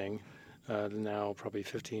beginning, now probably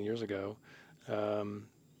 15 years ago,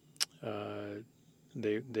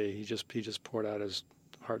 he just poured out his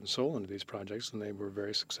heart and soul into these projects, and they were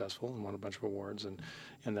very successful and won a bunch of awards, and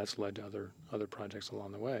that's led to other projects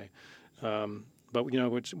along the way. But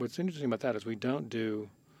what's interesting about that is we don't do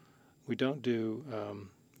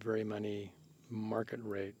very many market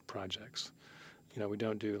rate projects. We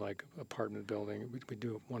don't do like apartment building. We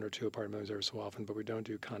do one or two apartment buildings every so often, but we don't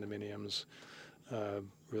do condominiums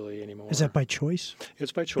really anymore. Is that by choice?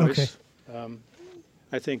 It's by choice. Okay.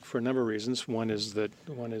 I think for a number of reasons. One is the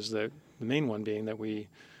main one being that we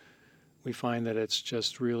find that it's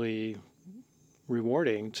just really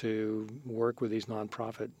rewarding to work with these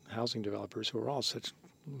nonprofit housing developers who are all such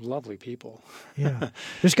lovely people. Yeah,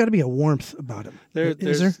 there's got to be a warmth about them.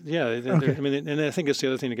 Is there? Yeah. Okay. I mean, and I think it's the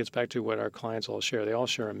other thing that gets back to what our clients all share. They all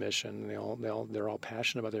share a mission. They're all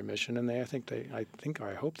passionate about their mission, and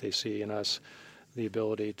I hope they see in us the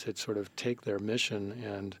ability to sort of take their mission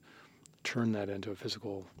and turn that into a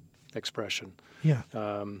physical expression. Yeah.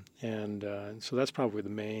 And so that's probably the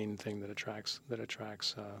main thing that attracts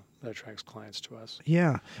clients to us.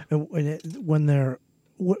 Yeah. When they're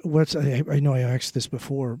what's I know I asked this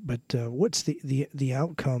before, but what's the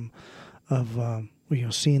outcome of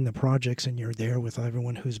seeing the projects and you're there with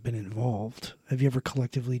everyone who's been involved? Have you ever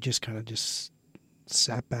collectively just kind of just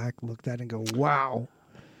sat back, looked at it and go, wow?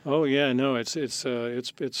 Oh yeah, no, it's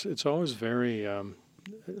always very. I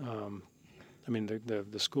mean,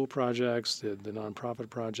 the school projects, the nonprofit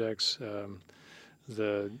projects,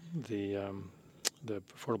 the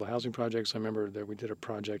affordable housing projects. I remember that we did a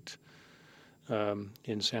project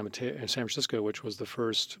in San Francisco, which was the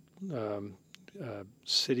first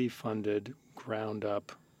city-funded,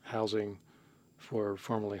 ground-up housing for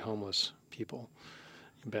formerly homeless people.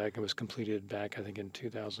 It was completed back, I think, in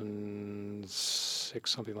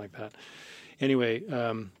 2006, something like that. Anyway,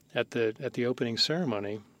 at the opening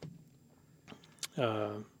ceremony,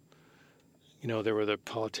 there were the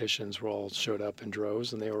politicians who all showed up in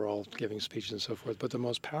droves, and they were all giving speeches and so forth. But the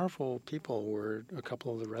most powerful people were a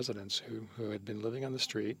couple of the residents who had been living on the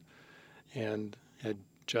street and had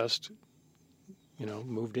just,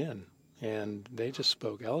 moved in. And they just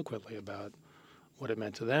spoke eloquently about what it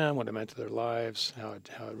meant to them, what it meant to their lives, how it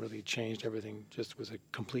really changed everything. Just was a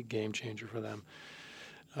complete game changer for them.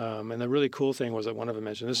 And the really cool thing was that one of them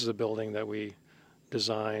mentioned, this is a building that we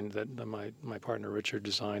designed, that my partner Richard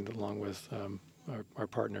designed along with our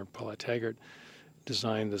partner Paulette Taggart,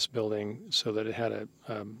 designed this building so that it had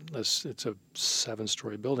it's a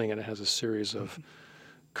 7-story building, and it has a series of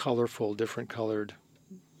colorful, different colored,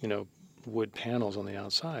 wood panels on the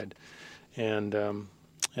outside. And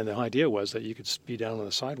the idea was that you could be down on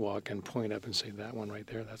the sidewalk and point up and say, that one right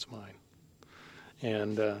there, that's mine.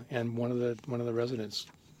 And one of the residents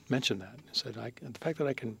mentioned that and said, the fact that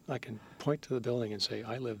I can point to the building and say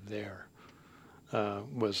I live there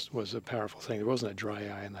was a powerful thing. There wasn't a dry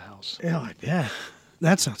eye in the house. Yeah,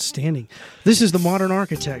 that's outstanding. This is the Modern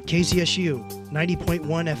Architect, KZSU 90.1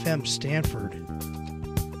 FM, Stanford.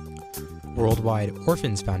 Worldwide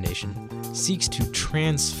Orphans Foundation seeks to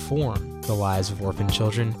transform the lives of orphan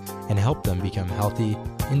children and help them become healthy,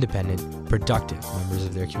 independent, productive members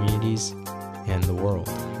of their communities and the world.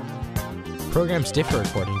 Programs differ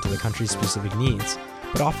according to the country's specific needs,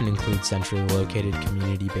 but often include centrally located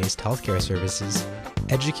community-based healthcare services,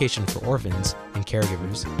 education for orphans and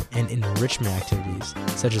caregivers, and enrichment activities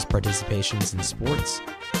such as participations in sports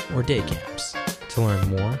or day camps. To learn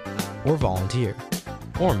more or volunteer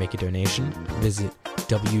or make a donation, visit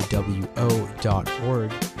wwo.org.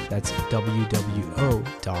 That's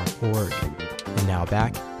wwo.org. And now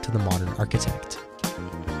back to the Modern Architect.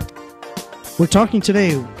 We're talking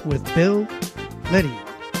today with Bill Leddy,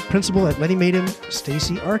 principal at Leddy Maytum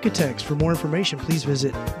Stacy Architects. For more information, please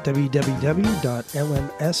visit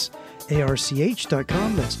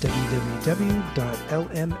www.lmsarch.com. That's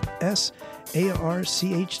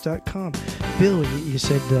www.lmsarch.com. Bill, you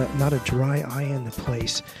said not a dry eye in the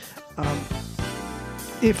place.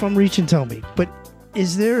 If I'm reaching, tell me. But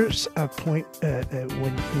is there a point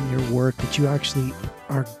when in your work that you actually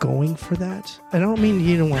are going for that? I don't mean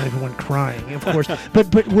you don't want everyone crying, of course,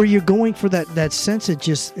 but where you're going for that sense of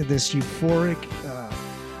just this euphoric,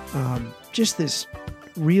 just this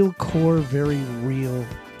real core, very real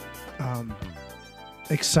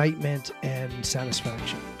excitement and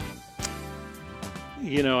satisfaction.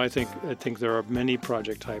 I think there are many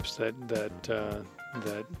project types that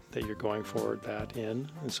you're going for that in,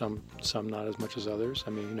 and some not as much as others. I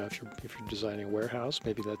mean, if you're designing a warehouse,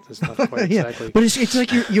 maybe that's not quite exactly. But it's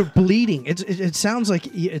like you're bleeding. It sounds like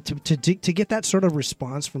to get that sort of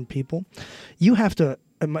response from people, you have to,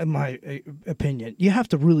 in my opinion, you have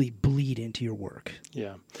to really bleed into your work.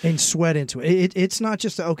 Yeah. And sweat into it. It's not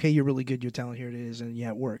just okay, you're really good, your talent, here it is, and yeah,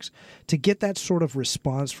 it works. To get that sort of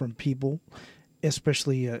response from people,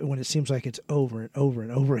 especially when it seems like it's over and over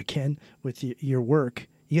and over again with your work,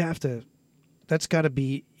 you have to. That's got to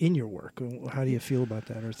be in your work. How do you feel about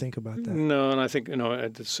that or think about that? No, and I think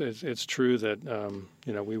it's true that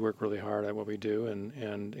we work really hard at what we do,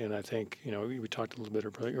 and I think we talked a little bit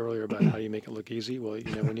earlier about how you make it look easy. Well,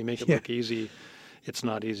 when you make it look easy, it's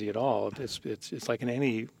not easy at all. It's like in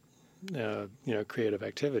any creative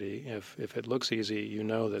activity. If it looks easy, you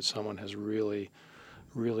know that someone has really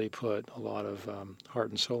put a lot of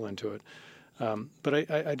heart and soul into it.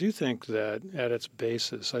 But I do think that at its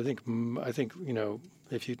basis, I think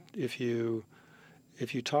if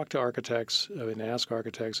you talk to architects and ask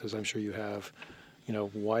architects, as I'm sure you have,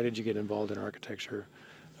 why did you get involved in architecture?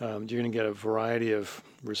 You're going to get a variety of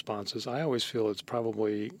responses. I always feel it's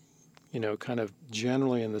probably kind of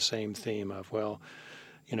generally in the same theme of, well,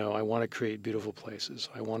 I want to create beautiful places.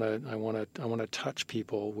 I want to touch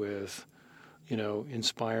people with,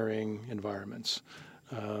 inspiring environments,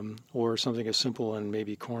 or something as simple and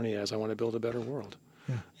maybe corny as I want to build a better world.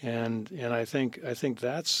 Yeah. And I think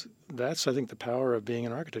that's the power of being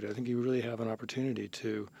an architect. I think you really have an opportunity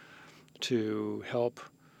to help,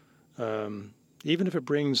 even if it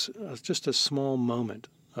brings just a small moment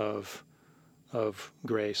of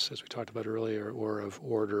grace, as we talked about earlier, or of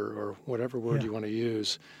order, or whatever word you want to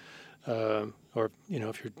use, or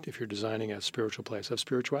if you're designing a spiritual place, of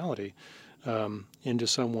spirituality into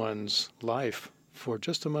someone's life for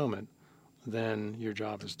just a moment, then your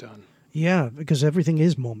job is done. Yeah, because everything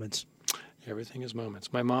is moments. Everything is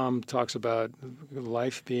moments. My mom talks about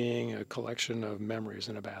life being a collection of memories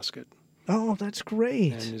in a basket. Oh, that's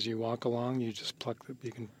great. And as you walk along, you just put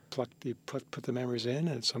the memories in,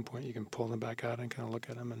 and at some point you can pull them back out and kind of look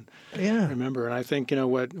at them and remember. And I think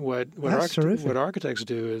what architects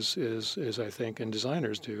do is I think, and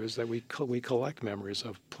designers do, is that we collect memories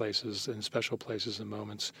of places and special places and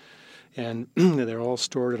moments, and they're all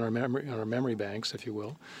stored in our memory banks, if you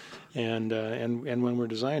will. And when we're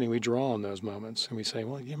designing, we draw on those moments, and we say,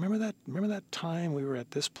 well, you remember that time we were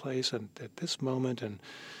at this place and at this moment, and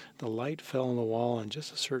the light fell on the wall in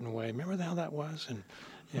just a certain way. Remember how that was?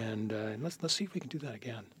 And let's see if we can do that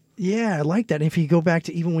again. Yeah, I like that. And if you go back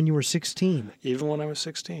to even when you were 16. Even when I was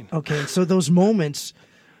 16. Okay, so those moments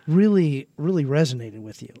really, really resonated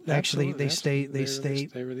with you. Actually, Absolutely.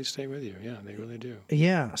 They really stay with you. Yeah, they really do.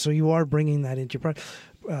 Yeah, so you are bringing that into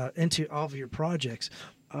into all of your projects.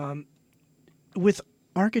 With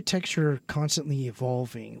architecture constantly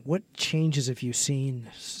evolving, what changes have you seen,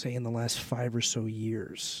 say, in the last 5 or so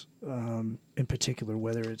years, in particular,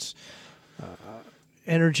 whether it's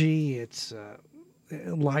energy, it's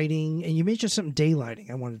lighting, and you mentioned something, daylighting.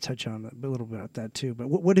 I wanted to touch on a little bit about that too. But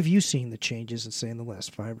what have you seen the changes in, say, in the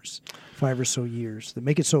last 5 or so years that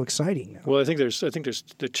make it so exciting now? Well, I think there's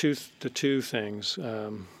the two things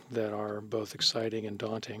that are both exciting and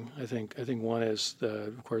daunting. I think one is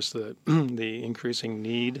of course the increasing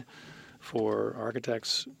need for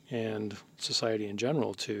architects and society in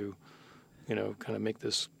general to kind of make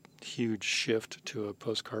this huge shift to a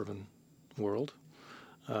post-carbon world.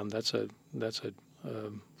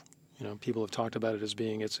 People have talked about it as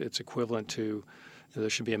being it's equivalent to there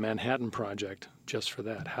should be a Manhattan Project just for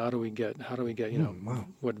that. How do we get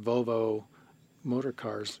what Volvo motor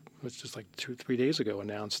cars, which just like 2-3 days ago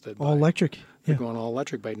announced that all electric. They're going all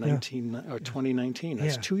electric by 2019.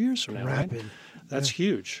 That's 2 years from now, Rapid. right? That's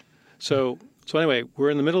huge. So anyway, we're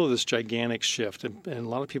in the middle of this gigantic shift, and a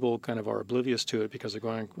lot of people kind of are oblivious to it because they're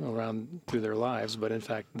going around through their lives. But in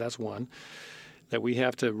fact, that's one that we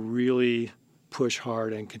have to really push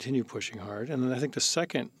hard and continue pushing hard. And then I think the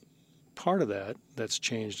second part of that's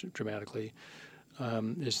changed dramatically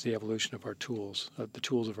is the evolution of our tools, the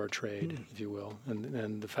tools of our trade, if you will,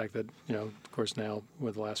 and the fact that, of course now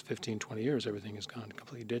with the last 15, 20 years, everything has gone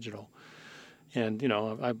completely digital. And,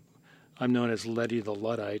 I'm known as Leddy the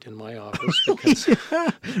Luddite in my office because,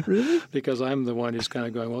 Really? because I'm the one who's kind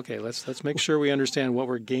of going, okay, let's make sure we understand what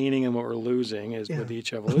we're gaining and what we're losing with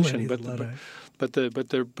each evolution. But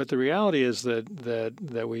the reality is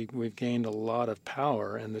that we've gained a lot of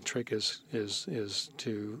power, and the trick is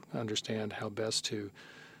to understand how best to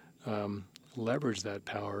leverage that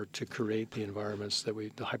power to create the environments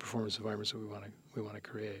the high performance environments that we want to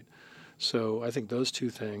create. So I think those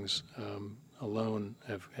two things alone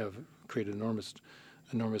have created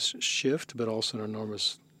enormous shift, but also an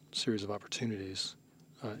enormous series of opportunities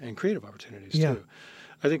and creative opportunities too.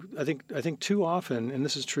 I think too often, and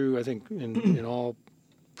this is true, I think in all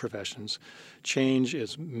professions, change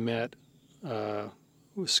is met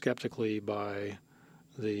skeptically by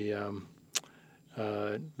the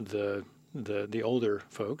older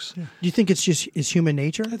folks. Yeah. Do you think it's human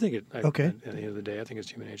nature? I think okay. At the end of the day, I think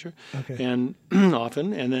it's human nature. Okay. And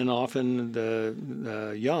often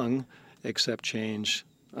the young accept change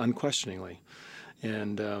unquestioningly.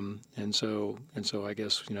 And so I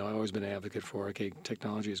guess I've always been an advocate for, okay,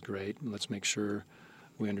 technology is great. Let's make sure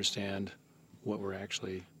we understand what we're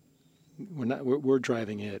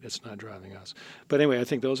driving it. It's not driving us. But anyway, I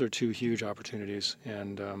think those are two huge opportunities,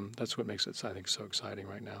 and that's what makes it, I think, so exciting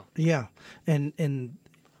right now. Yeah, and in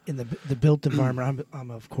the built environment,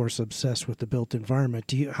 I'm of course obsessed with the built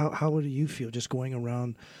environment. How do you feel just going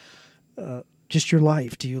around? Just your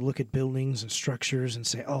life. Do you look at buildings and structures and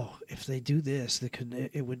say, "Oh, if they do this,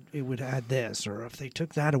 it would add this," or if they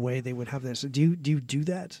took that away, they would have this? Do you do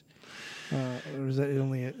that, or is that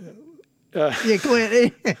only? Yeah, go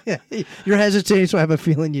ahead. You're hesitating, so I have a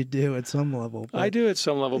feeling you do at some level. I do at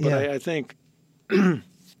some level, but I think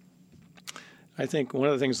I think one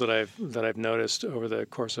of the things that I've noticed over the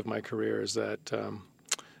course of my career is that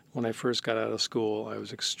when I first got out of school, I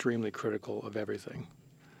was extremely critical of everything,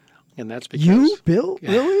 and that's because you, Bill,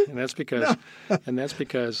 really, and that's because No. and that's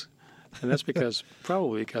because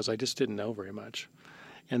probably because I just didn't know very much,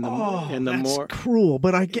 and the that's more cruel,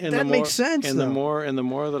 but I get and that the makes sense. And though. the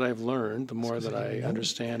more that I've learned, the more that I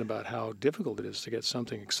understand about how difficult it is to get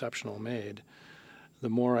something exceptional made, the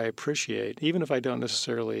more I appreciate, even if I don't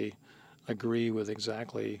necessarily agree with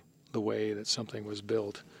exactly the way that something was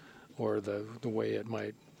built, or the way it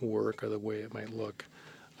might work or the way it might look,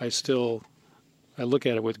 I look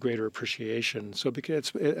at it with greater appreciation. So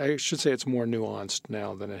because I should say it's more nuanced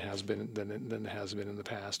now than it has been than it has been in the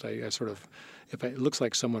past. I sort of, it looks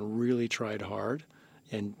like someone really tried hard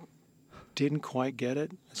and didn't quite get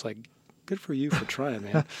it, it's like, good for you for trying,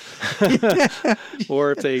 man.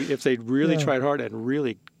 Or if they really tried hard and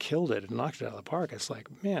really killed it and knocked it out of the park, it's like,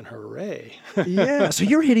 man, hooray. Yeah, so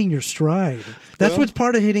you're hitting your stride. That's what's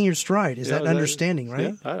part of hitting your stride is that understanding,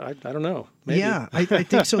 right? Yeah, I don't know. Maybe. Yeah, I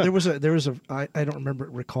think so. There was a I don't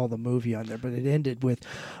recall the movie on there, but it ended with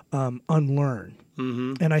unlearn.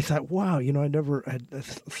 Mm-hmm. And I thought, wow, I never had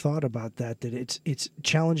thought about that it's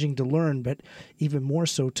challenging to learn, but even more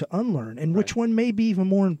so to unlearn. And which one may be even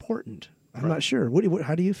more important? I'm not sure.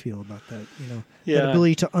 How do you feel about that? That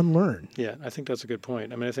ability to unlearn. Yeah, I think that's a good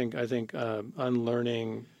point. I mean, I think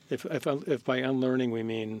unlearning. If by unlearning we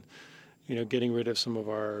mean, getting rid of some of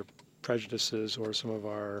our prejudices or some of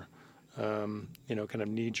our, kind of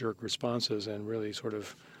knee-jerk responses and really sort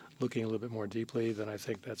of looking a little bit more deeply, then I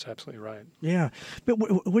think that's absolutely right. Yeah, but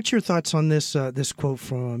what's your thoughts on this quote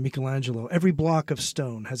from Michelangelo? Every block of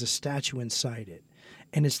stone has a statue inside it,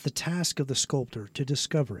 and it's the task of the sculptor to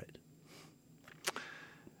discover it.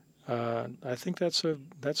 I think that's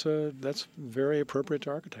very appropriate to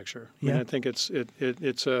architecture. Yeah. I think it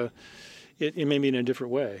may be in a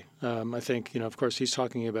different way. I think of course he's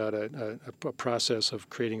talking about a process of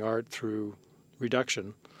creating art through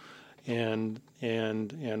reduction, and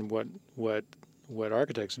what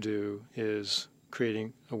architects do is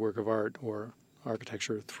creating a work of art or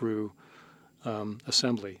architecture through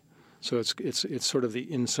assembly. So it's sort of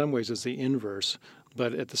in some ways it's the inverse,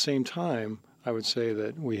 but at the same time, I would say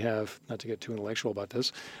that we have, not to get too intellectual about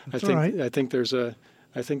this, I think there's a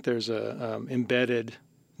embedded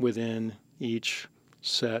within each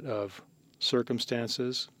set of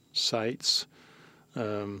circumstances, sites,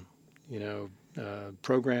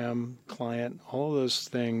 program, client, all those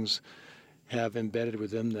things have embedded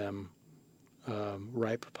within them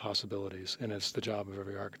ripe possibilities, and it's the job of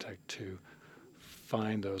every architect to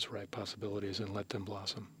find those ripe possibilities and let them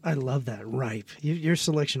blossom. I love that, ripe. Your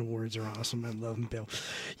selection of words are awesome. I love them, Bill.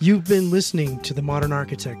 You've been listening to The Modern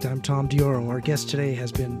Architect. I'm Tom Dioro. Our guest today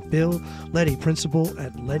has been Bill Leddy, principal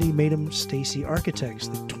at Leddy Maytum Stacy Architects,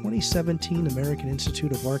 the 2017 American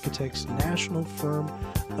Institute of Architects National Firm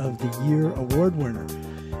of the Year award winner.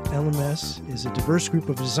 LMS is a diverse group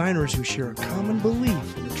of designers who share a common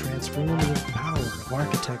belief in the transformative power of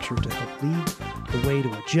architecture to help lead the way to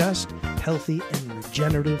a just, healthy, and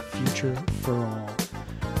regenerative future for all.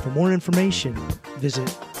 For more information, visit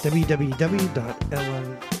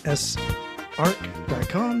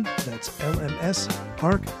www.lmsarc.com. That's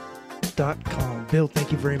lmsarc.com. Bill,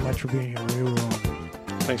 thank you very much for being here. We were on.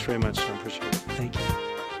 Thanks very much. I appreciate it. Thank you.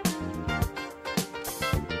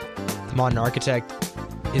 The Modern Architect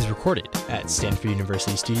is recorded at Stanford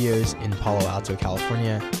University Studios in Palo Alto,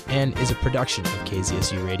 California, and is a production of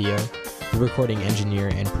KZSU Radio. The recording engineer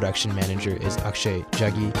and production manager is Akshay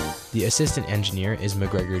Jaggi. The assistant engineer is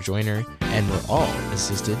McGregor Joyner, and we're all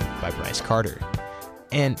assisted by Bryce Carter.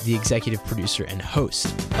 And the executive producer and host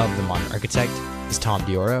of The Modern Architect is Tom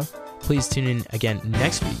Dioro. Please tune in again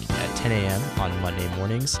next week at 10 a.m. on Monday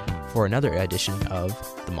mornings for another edition of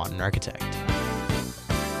The Modern Architect.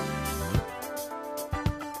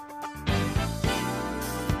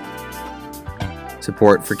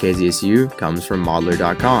 Support for KZSU comes from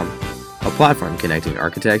Modeler.com, a platform connecting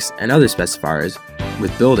architects and other specifiers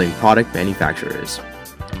with building product manufacturers.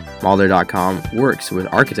 Modeler.com works with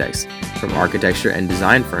architects from architecture and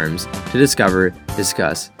design firms to discover,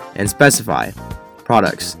 discuss, and specify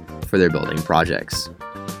products for their building projects.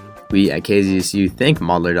 We at KZSU thank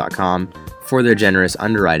Modeler.com for their generous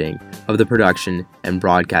underwriting of the production and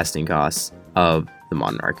broadcasting costs of The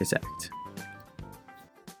Modern Architect.